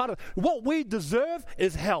be a part of it. What we deserve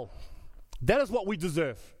is hell. That is what we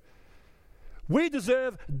deserve. We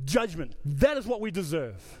deserve judgment. That is what we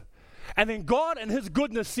deserve. And then God in his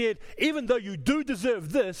goodness said, even though you do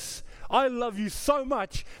deserve this, I love you so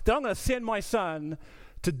much that I'm going to send my son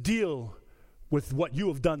to deal with what you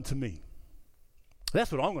have done to me.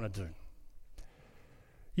 That's what I'm going to do.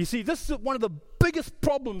 You see, this is one of the biggest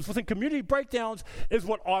problems within community breakdowns is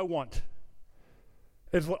what I want.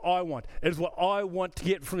 Is what I want. Is what I want to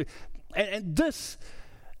get from you. And this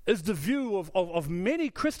is the view of many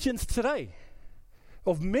Christians today.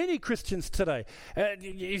 Of many Christians today.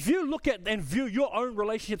 If you look at and view your own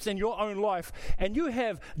relationships in your own life and you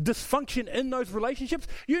have dysfunction in those relationships,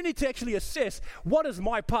 you need to actually assess, what is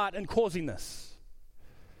my part in causing this?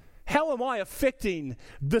 How am I affecting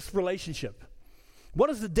this relationship? What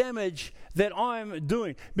is the damage that I'm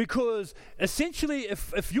doing? Because essentially,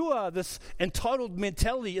 if you are this entitled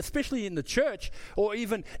mentality, especially in the church or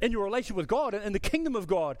even in your relation with God and in the kingdom of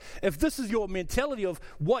God, if this is your mentality of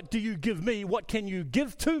what do you give me, what can you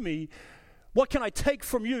give to me, what can I take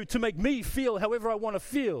from you to make me feel however I want to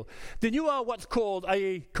feel, then you are what's called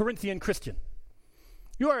a Corinthian Christian.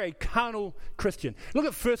 You are a carnal Christian. Look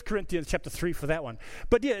at 1 Corinthians chapter 3 for that one.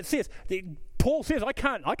 But yeah, it says, Paul says, I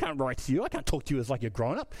can't write to you. I can't talk to you as like you're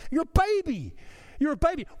grown up. You're a baby. You're a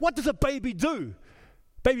baby. What does a baby do?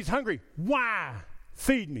 Baby's hungry. Wah,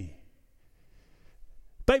 feed me.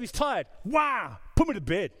 Baby's tired. Wah, put me to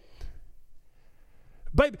bed.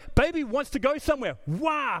 Baby wants to go somewhere.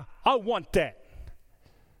 Wah, I want that.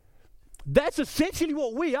 That's essentially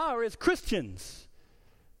what we are as Christians.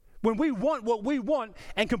 When we want what we want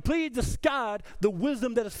and completely discard the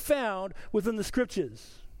wisdom that is found within the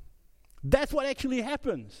Scriptures. That's what actually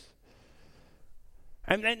happens.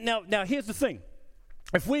 And now here's the thing.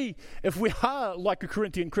 If we are like a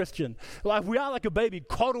Corinthian Christian, like we are like a baby,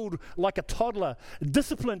 coddled like a toddler,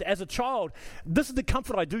 disciplined as a child, this is the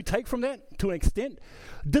comfort I do take from that to an extent.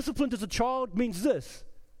 Disciplined as a child means this,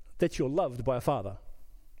 that you're loved by a father.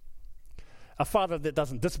 A father that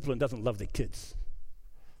doesn't discipline doesn't love their kids.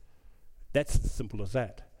 That's as simple as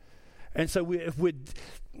that. And so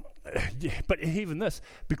but even this,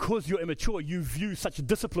 because you're immature, you view such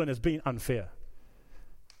discipline as being unfair.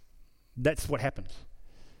 That's what happens.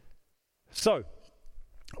 So,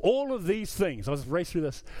 all of these things, I'll just race through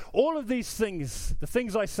this, all of these things, the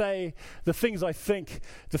things I say, the things I think,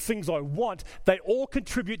 the things I want, they all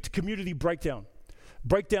contribute to community breakdown.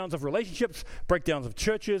 Breakdowns of relationships, breakdowns of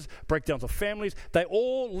churches, breakdowns of families, they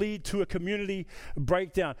all lead to a community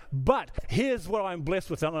breakdown. But here's what I'm blessed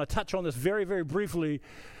with. I'm going to touch on this very, very briefly,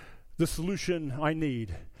 the solution I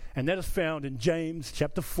need. And that is found in James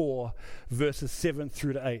chapter 4, verses 7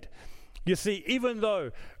 through to 8. You see, even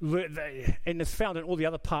though, and it's found in all the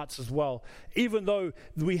other parts as well, even though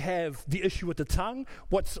we have the issue with the tongue,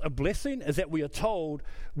 what's a blessing is that we are told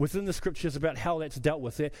within the Scriptures about how that's dealt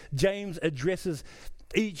with. James addresses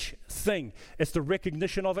each thing. It's the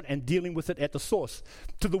recognition of it and dealing with it at the source.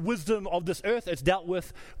 To the wisdom of this earth, it's dealt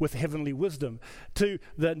with heavenly wisdom. To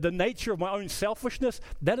the nature of my own selfishness,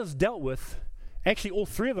 that is dealt with. Actually, all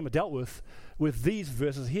three of them are dealt with these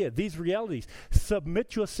verses here, these realities.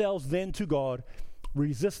 Submit yourselves then to God,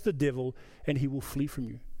 resist the devil, and he will flee from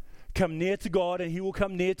you. Come near to God, and he will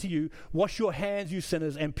come near to you. Wash your hands, you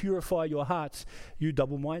sinners, and purify your hearts, you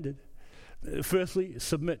double-minded. Firstly,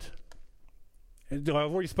 submit. I've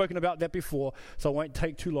already spoken about that before, so I won't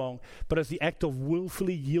take too long. But it's the act of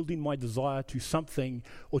willfully yielding my desire to something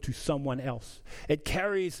or to someone else. It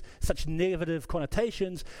carries such negative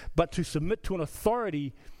connotations, but to submit to an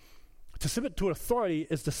authority,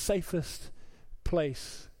 is the safest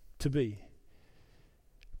place to be.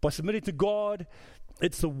 By submitting to God,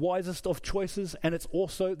 it's the wisest of choices, and it's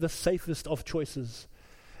also the safest of choices.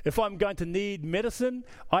 If I'm going to need medicine,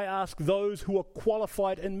 I ask those who are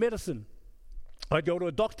qualified in medicine. I go to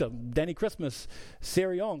a doctor, Danny Christmas,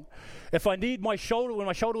 Sarah Young. If I need my shoulder, when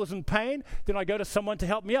my shoulder was in pain, then I go to someone to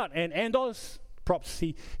help me out. And Andos, props,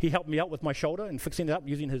 he helped me out with my shoulder and fixing it up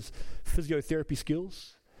using his physiotherapy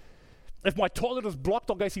skills. If my toilet is blocked,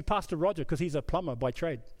 I'll go see Pastor Roger because he's a plumber by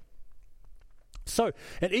trade. So,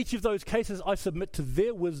 in each of those cases, I submit to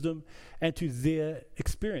their wisdom and to their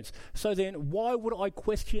experience. So then, why would I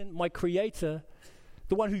question my Creator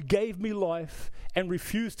the one who gave me life, and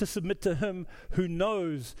refuse to submit to him who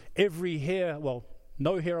knows every hair, well,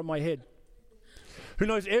 no hair on my head, who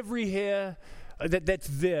knows every hair that's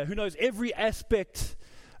there, who knows every aspect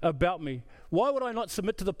about me. Why would I not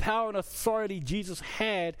submit to the power and authority Jesus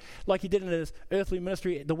had, like he did in his earthly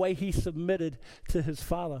ministry, the way he submitted to his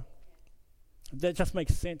Father? That just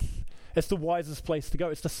makes sense. It's the wisest place to go.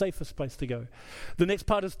 It's the safest place to go. The next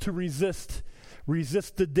part is to resist.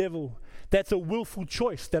 Resist the devil. That's a willful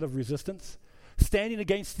choice, that of resistance. Standing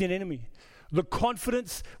against an enemy. The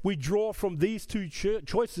confidence we draw from these two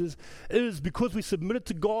choices is because we submitted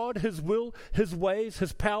to God, his will, his ways,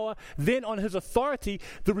 his power, then on his authority,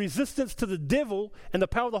 the resistance to the devil and the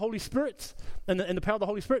power of the Holy Spirit, and the power of the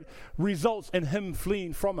Holy Spirit results in him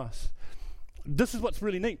fleeing from us. This is what's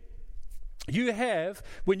really neat.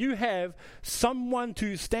 When you have someone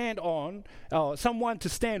to stand on, someone to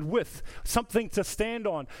stand with, something to stand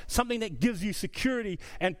on, something that gives you security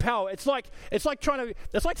and power. It's like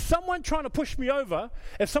someone trying to push me over.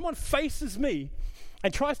 If someone faces me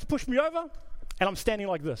and tries to push me over, and I'm standing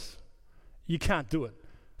like this, you can't do it.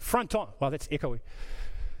 Front on. Wow, that's echoey.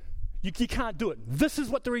 You can't do it. This is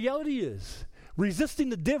what the reality is. Resisting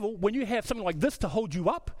the devil when you have something like this to hold you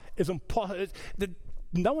up is impossible.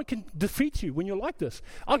 No one can defeat you when you're like this.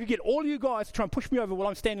 I could get all of you guys to try and push me over while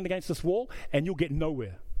I'm standing against this wall, and you'll get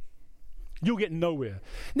nowhere. You'll get nowhere.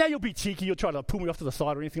 Now you'll be cheeky, you'll try to pull me off to the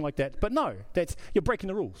side or anything like that, but no, you're breaking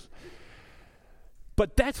the rules.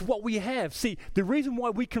 But that's what we have. See, the reason why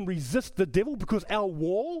we can resist the devil, because our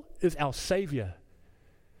wall is our Savior.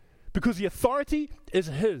 Because the authority is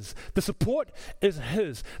his. The support is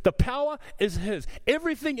his. The power is his.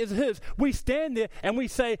 Everything is his. We stand there and we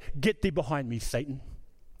say, "Get thee behind me, Satan."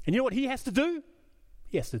 And you know what he has to do?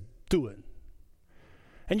 He has to do it.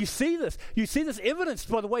 And you see this. You see this evidenced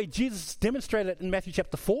by the way Jesus demonstrated it in Matthew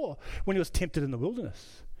chapter 4 when he was tempted in the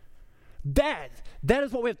wilderness. That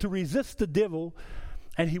is what we have to resist the devil,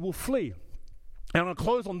 and he will flee. And I'm going to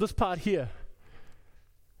close on this part here.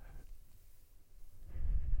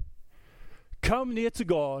 Come near to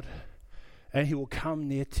God, and he will come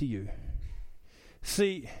near to you.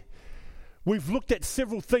 See, we've looked at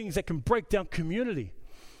several things that can break down community.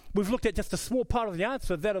 We've looked at just a small part of the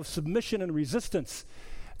answer, that of submission and resistance.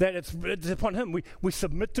 That it's upon him. We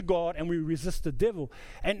submit to God and we resist the devil.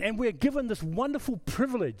 And we're given this wonderful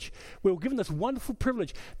privilege. We're given this wonderful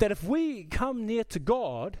privilege that if we come near to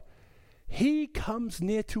God, he comes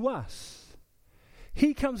near to us.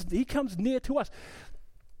 He comes near to us.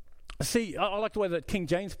 See, I like the way that King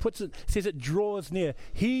James puts it. It says it draws near.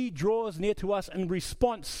 He draws near to us in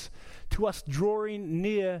response to us drawing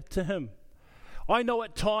near to him. I know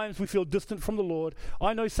at times we feel distant from the Lord.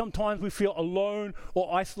 I know sometimes we feel alone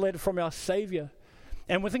or isolated from our Savior.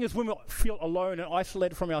 And the thing is, when we feel alone and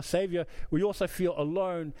isolated from our Savior, we also feel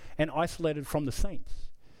alone and isolated from the saints.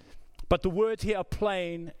 But the words here are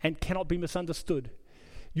plain and cannot be misunderstood.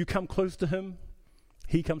 You come close to him,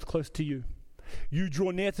 he comes close to you. You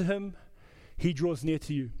draw near to him, he draws near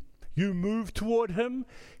to you. You move toward him,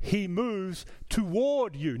 he moves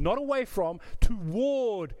toward you. Not away from,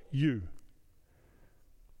 toward you.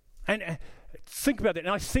 And think about that.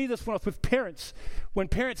 And I see this when I was with parents. When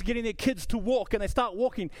parents are getting their kids to walk and they start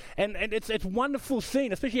walking. And it's a wonderful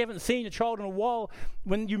scene, especially if you haven't seen your child in a while,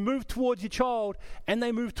 when you move towards your child and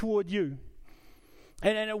they move toward you.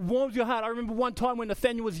 And it warms your heart. I remember one time when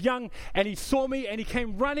Nathaniel was young and he saw me and he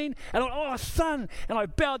came running and I went, "Oh, son." And I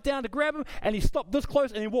bowed down to grab him and he stopped this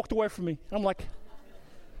close and he walked away from me. And I'm like,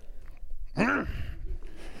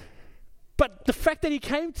 But the fact that he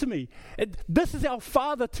came to me, this is our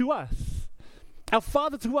Father to us. Our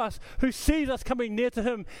Father to us who sees us coming near to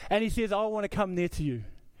him and he says, "I want to come near to you."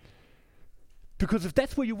 Because if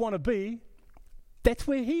that's where you want to be, that's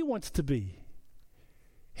where he wants to be.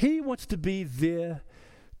 He wants to be there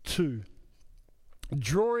too.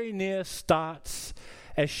 Drawing near starts,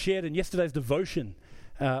 as shared in yesterday's devotion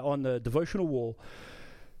on the devotional wall,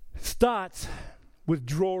 starts with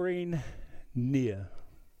drawing near.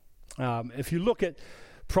 If you look at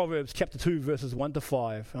Proverbs chapter 2, verses 1 to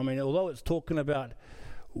 5, I mean, although it's talking about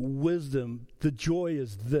wisdom, the joy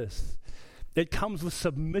is this. It comes with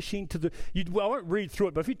submission to the... I won't read through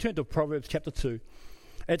it, but if you turn to Proverbs chapter 2,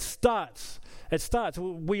 it starts,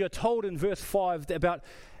 we are told in verse 5 about,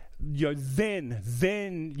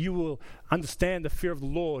 then you will understand the fear of the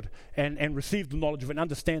Lord and receive the knowledge of it and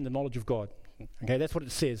understand the knowledge of God. Okay, that's what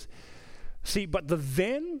it says. See, but the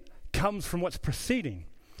then comes from what's preceding.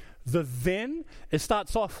 The then, it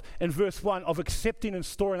starts off in verse 1 of accepting and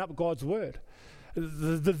storing up God's word.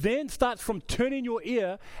 The then starts from turning your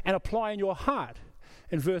ear and applying your heart.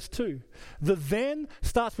 in verse 2. The then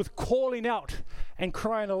starts with calling out and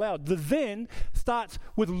crying aloud. The then starts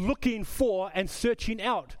with looking for and searching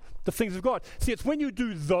out the things of God. See, it's when you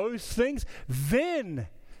do those things, then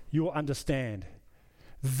you will understand.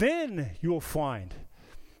 Then you will find.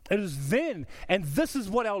 It is then, and this is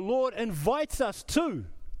what our Lord invites us to.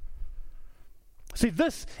 See,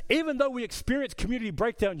 this, even though we experience community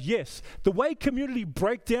breakdown, yes, the way community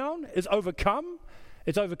breakdown is overcome,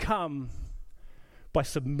 it's overcome by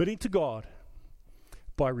submitting to God,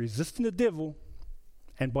 by resisting the devil,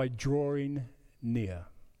 and by drawing near.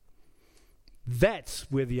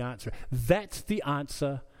 That's where the answer, that's the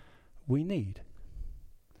answer we need.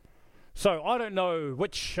 So I don't know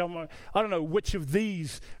which of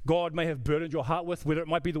these God may have burdened your heart with, whether it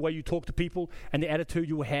might be the way you talk to people and the attitude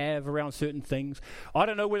you have around certain things. I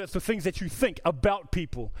don't know whether it's the things that you think about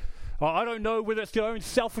people. I don't know whether it's your own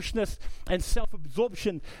selfishness and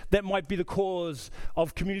self-absorption that might be the cause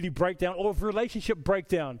of community breakdown or of relationship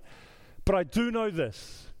breakdown. But I do know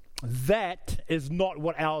this. That is not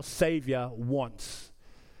what our Savior wants.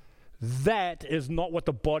 That is not what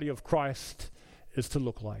the body of Christ is to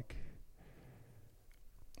look like.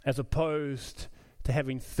 As opposed to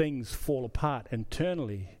having things fall apart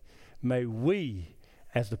internally, may we,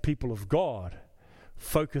 as the people of God,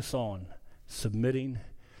 focus on submitting,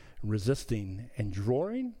 resisting, and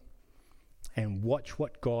drawing, and watch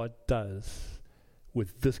what God does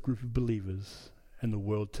with this group of believers in the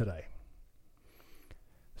world today.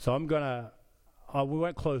 So we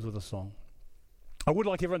won't close with a song. I would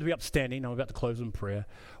like everyone to be upstanding. I'm about to close in prayer.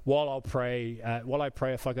 While I pray,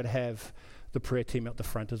 if I could have the prayer team out the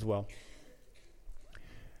front as well.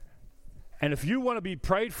 And if you want to be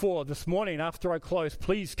prayed for this morning after I close,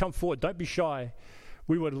 please come forward. Don't be shy.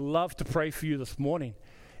 We would love to pray for you this morning.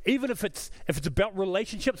 Even if it's about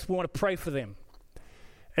relationships, we want to pray for them.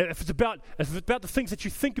 And if it's about the things that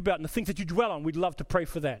you think about and the things that you dwell on, we'd love to pray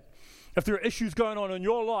for that. If there are issues going on in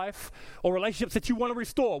your life or relationships that you want to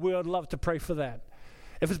restore, we would love to pray for that.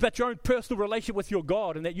 If it's about your own personal relationship with your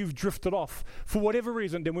God and that you've drifted off for whatever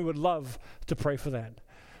reason, then we would love to pray for that.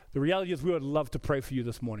 The reality is we would love to pray for you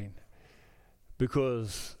this morning,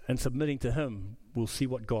 because in submitting to Him, we'll see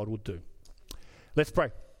what God will do. Let's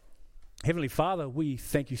pray. Heavenly Father, we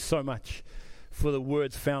thank you so much for the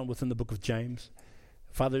words found within the book of James.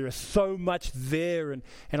 Father, there is so much there, and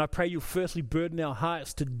I pray you firstly burden our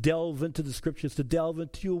hearts to delve into the Scriptures, to delve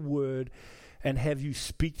into your word, and have you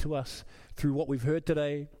speak to us through what we've heard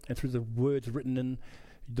today and through the words written in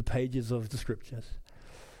the pages of the Scriptures.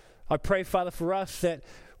 I pray, Father, for us that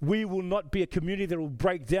we will not be a community that will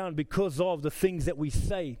break down because of the things that we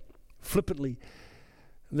say flippantly.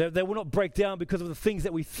 They will not break down because of the things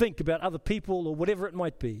that we think about other people or whatever it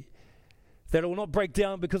might be. That it will not break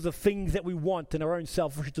down because of things that we want and our own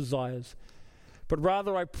selfish desires. But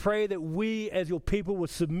rather, I pray that we as your people will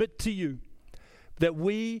submit to you. That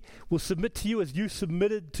we will submit to you as you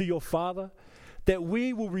submitted to your Father. That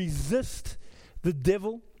we will resist the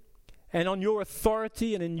devil, and on your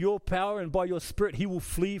authority and in your power and by your Spirit, he will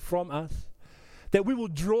flee from us. That we will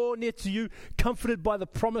draw near to you, comforted by the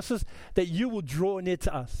promises that you will draw near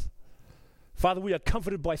to us. Father, we are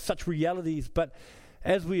comforted by such realities, but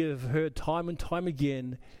as we have heard time and time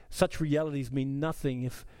again, such realities mean nothing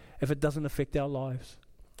if it doesn't affect our lives,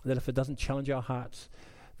 that if it doesn't challenge our hearts,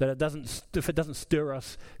 that if it doesn't stir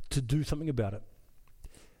us to do something about it.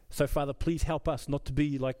 So, Father, please help us not to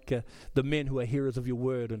be like the men who are hearers of your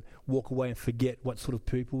word and walk away and forget what sort of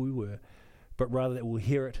people we were, but rather that we'll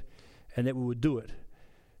hear it and that we will do it.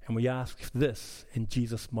 And we ask this in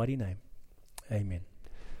Jesus' mighty name. Amen.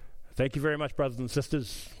 Thank you very much, brothers and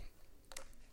sisters.